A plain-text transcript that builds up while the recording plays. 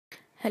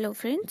Hello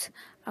friends,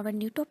 our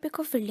new topic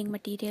of building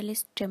material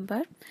is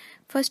timber.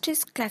 First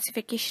is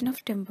classification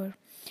of timber.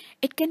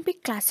 It can be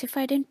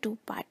classified in two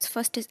parts.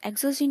 First is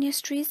exogenous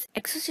trees.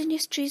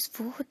 Exogenous trees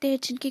वो होते हैं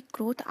जिनकी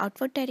growth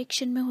outward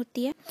direction में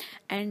होती है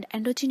and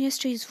endogenous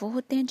trees वो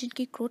होते हैं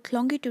जिनकी growth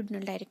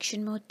longitudinal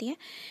direction में होती है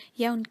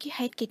या उनकी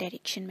height की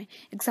direction में.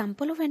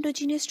 Example of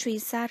endogenous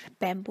trees are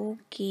bamboo,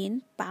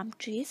 cane, palm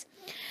trees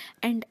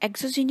and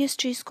exogenous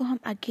trees को हम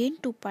again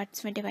two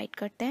parts में divide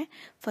करते हैं.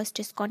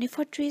 First is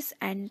conifer trees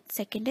and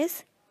second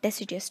is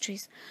deciduous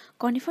trees.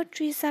 Conifer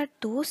trees are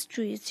those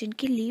trees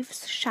जिनकी leaves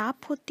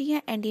sharp होती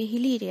हैं and ये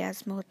hilly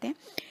areas में होते हैं.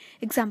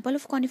 Example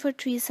of conifer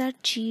trees are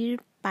cheer,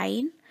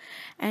 pine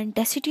and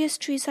deciduous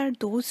trees are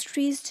those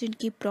trees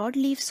जिनकी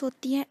broad leaves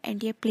होती हैं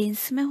and ये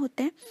plains में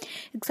होते हैं.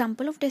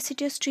 Example of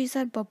deciduous trees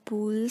are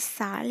babul,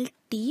 sal,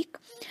 teak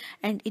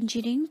and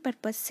engineering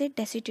purpose से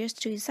deciduous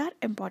trees are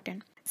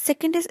important.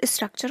 Second is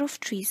structure of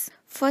trees.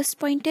 First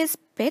point is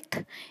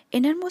pith.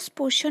 Innermost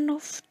portion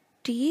of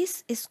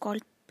trees is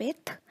called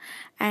pith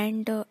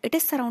and it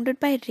is surrounded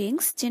by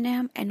rings जिन्हें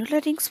हम annular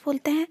rings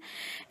बोलते हैं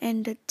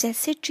and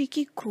जैसे tree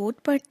की growth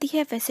बढ़ती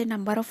है वैसे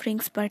number of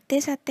rings बढ़ते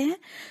जाते हैं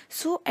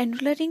so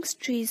annular rings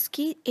trees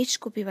की age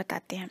को भी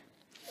बताते हैं.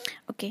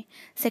 Okay,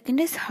 second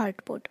is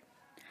heartwood.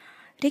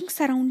 Ring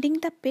surrounding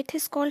the pith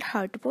is called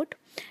heartwood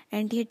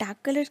and ये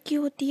dark color की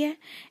होती है.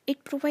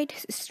 It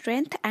provides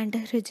strength and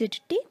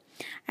rigidity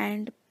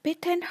and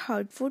pith and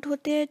hardwood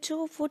होते हैं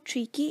जो वो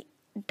ट्री की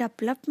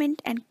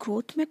डेवलपमेंट एंड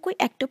ग्रोथ में कोई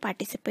एक्टिव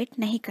पार्टिसिपेट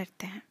नहीं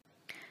करते हैं.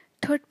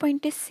 Third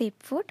point is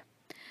सेपवुड.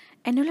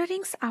 Annular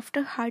rings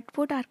after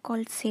hardwood are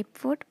called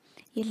सेपवुड.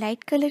 ये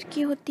लाइट कलर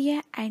की होती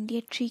है एंड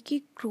ये ट्री की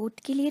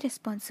ग्रोथ के लिए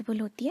रिस्पॉन्सिबल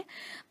होती है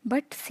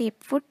बट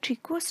सेपवुड ट्री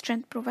को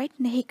स्ट्रेंथ प्रोवाइड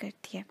नहीं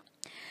करती है.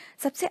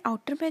 सबसे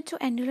आउटर में जो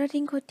एनुलर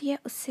रिंग होती है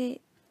उससे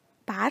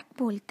बार्क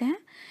बोलते हैं.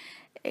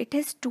 It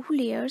has two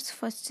layers.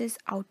 First is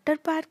outer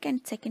bark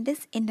and second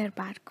is inner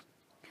bark.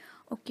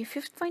 Okay,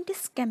 fifth point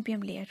is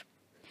cambium layer.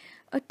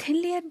 A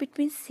thin layer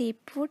between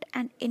sapwood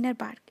and inner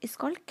bark is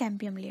called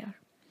cambium layer.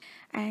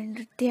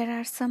 And there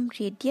are some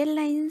radial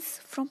lines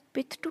from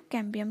pith to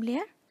cambium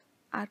layer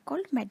are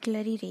called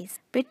medullary rays.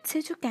 Pith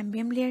से जो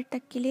cambium layer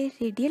तक के लिए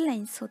radial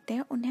lines होते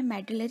हैं उन्हें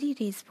medullary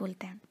rays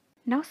बोलते हैं.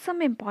 Now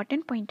some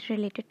important point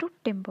related to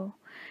timber.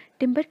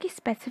 Timber की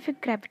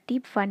specific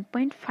gravity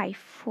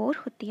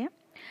 1.54 होती है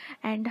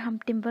and हम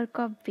timber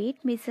का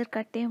weight measure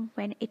करते हैं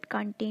when it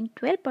contain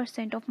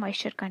 12% of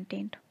moisture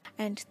content.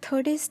 And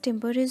third is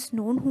timber is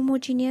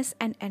non-homogeneous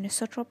and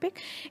anisotropic.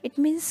 It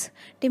means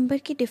timber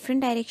की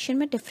different direction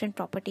में different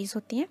properties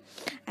होती हैं.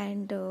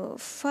 And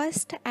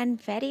first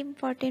and very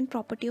important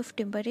property of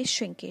timber is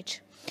shrinkage.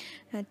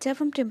 जब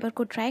हम timber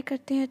को dry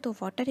करते हैं तो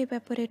water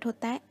evaporate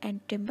होता है and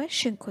timber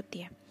shrink होती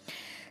है.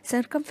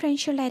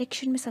 सर्कमफ्रेंशियल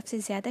डायरेक्शन में सबसे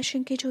ज़्यादा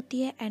श्रिंकेज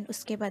होती है एंड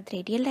उसके बाद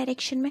रेडियल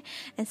डायरेक्शन में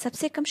एंड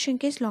सबसे कम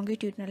श्रिंकेज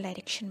लॉन्गिट्यूडनल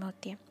डायरेक्शन में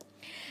होती है.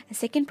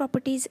 Second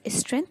property is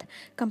strength.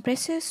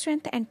 Compressive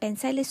strength and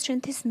tensile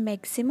strength is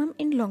maximum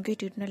in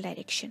longitudinal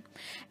direction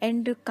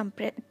and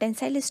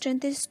tensile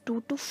strength is 2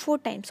 to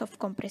 4 times of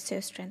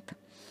compressive strength.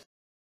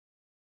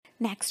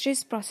 Next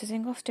is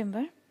processing of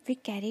timber.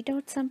 We carried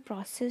out some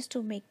process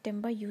to make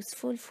timber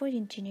useful for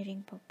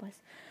engineering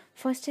purpose.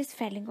 First is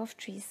felling of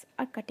trees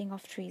or cutting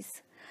of trees.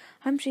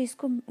 हम trees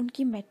को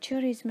उनकी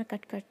mature age में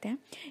cut करते हैं.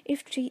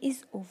 If tree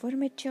is over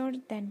mature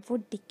then वो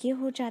decay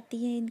हो जाती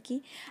है इनकी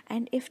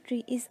and if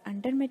tree is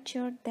under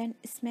mature then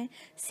इसमें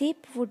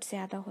सेप वुड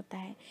ज़्यादा होता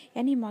है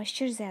यानी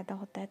मॉइस्चर ज़्यादा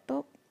होता है.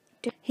 तो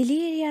हिली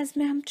एरियाज़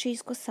में हम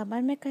ट्रीज़ को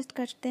समर में कट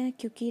करते हैं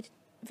क्योंकि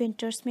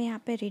विंटर्स में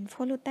यहाँ पे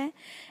रेनफॉल होता है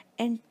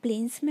एंड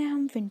प्लेन्स में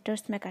हम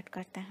विंटर्स में कट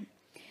करते हैं.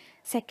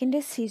 Second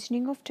is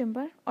seasoning of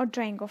timber और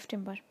ड्राइंग ऑफ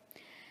टिम्बर.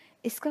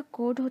 इसका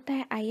कोड होता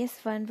है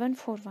IS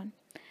 1141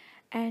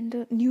 एंड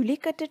न्यूली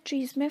कटेड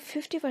ट्रीज़ में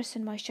 50%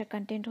 मॉइस्चर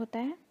कंटेंट होता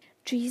है.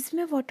 ट्रीज़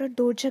में वाटर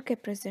दो जगह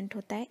प्रेजेंट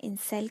होता है इन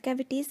cell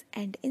cavities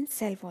and in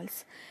cell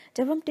walls.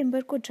 जब हम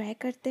टिम्बर को ड्राई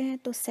करते हैं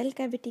तो सेल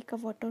कैविटी का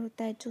वाटर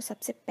होता है जो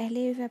सबसे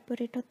पहले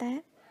इवेपोरेट होता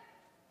है.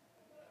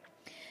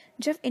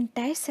 जब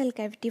entire cell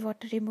cavity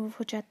water remove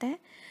हो जाता है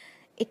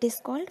it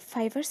is called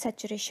fibre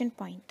saturation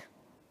point.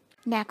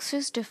 Next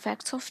is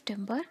defects of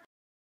timber.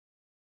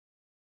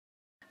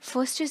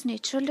 First is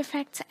natural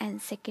defects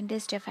and second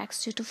is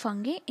defects due to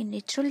fungi. In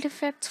natural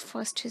defects,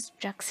 first is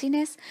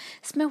druxiness.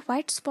 इसमें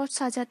white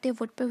spots आ जाते हैं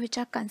wood पे which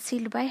are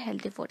concealed by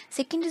healthy wood.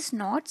 Second is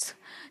knots.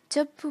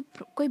 जब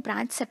कोई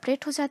branch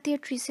separate हो जाती है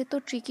tree से तो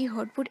tree की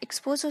hardwood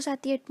expose हो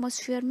जाती है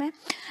atmosphere में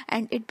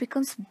and it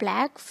becomes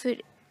black.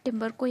 फिर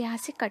टिम्बर को यहाँ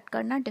से कट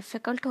करना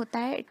डिफ़िकल्ट होता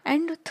है.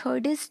 And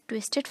third is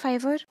twisted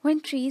fibre. When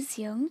tree is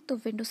young तो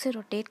विंड उसे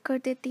रोटेट कर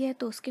देती है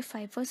तो उसके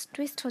फाइबर्स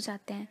ट्विस्ट हो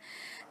जाते हैं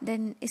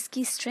देन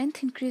इसकी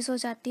स्ट्रेंथ इंक्रीज हो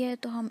जाती है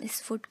तो हम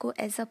इस वुड को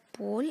as a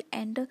pole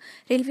and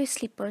railway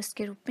slippers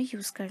के रूप में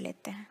यूज़ कर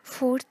लेते हैं.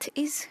 Fourth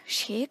is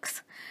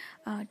shakes.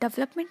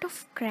 Development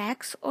of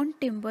cracks on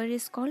timber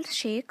is called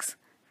shakes.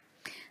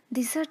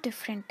 These are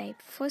different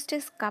types. First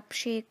is cup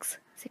shakes,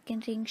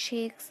 second ring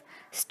shakes,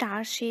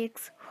 star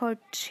shakes,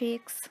 heart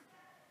shakes.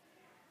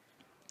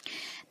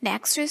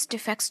 Next is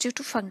defects due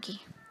to fungi.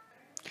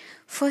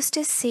 First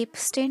is shape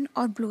stand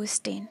और blue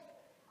stand.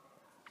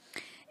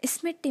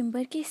 इसमें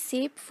timber के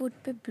सेप would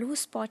पे blue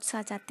spots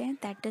आ जाते हैं,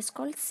 that is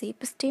called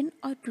shape stand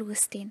और blue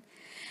stand.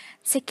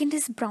 Second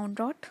is brown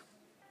rot.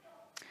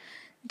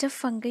 जब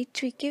fungi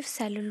tree के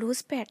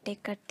cellulose पे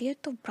अटैक करती है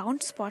तो ब्राउन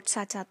स्पॉट्स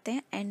आ जाते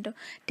हैं एंड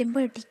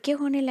टिम्बर डीके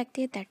होने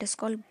लगती है, that is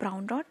called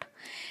brown rot.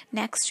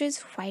 Next is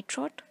white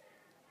rot.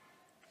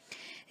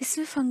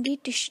 इसमें फंगी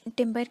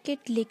टिम्बर के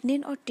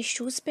लिग्निन और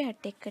टिश्यूज पे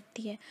अटैक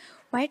करती है,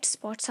 वाइट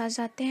स्पॉट्स आ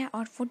जाते हैं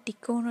और वो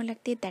डिको होने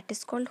लगती है, that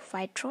is called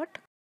white rot.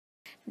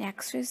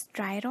 Next is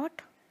dry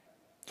rot.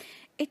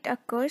 It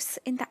occurs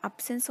in the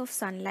absence of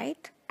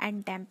sunlight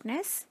and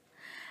dampness,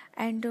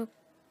 and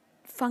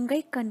fungi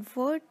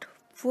convert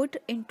wood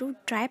into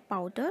dry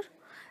powder,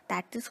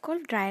 that is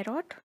called dry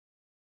rot.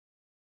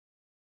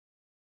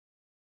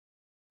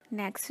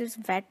 Next is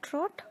wet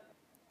rot.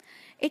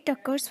 It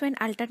occurs when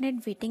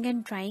alternate wetting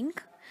and drying,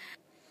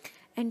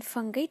 and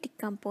fungi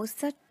decompose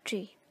the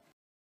tree.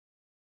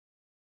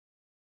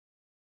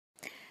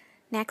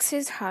 Next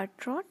is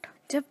hurt rot.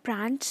 जब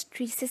branch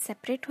tree से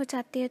separate हो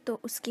जाती है तो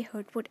उसकी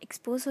heartwood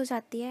expose हो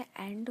जाती है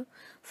एंड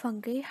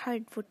फंगी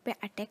हर्टवुड पे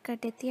अटैक कर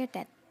देती है,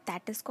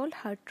 that is called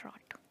hurt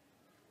rot.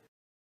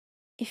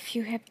 If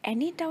you have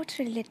any doubts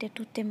related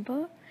to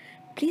timber,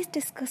 please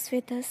discuss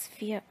with us,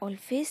 we are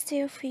always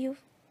there for you.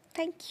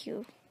 Thank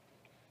you.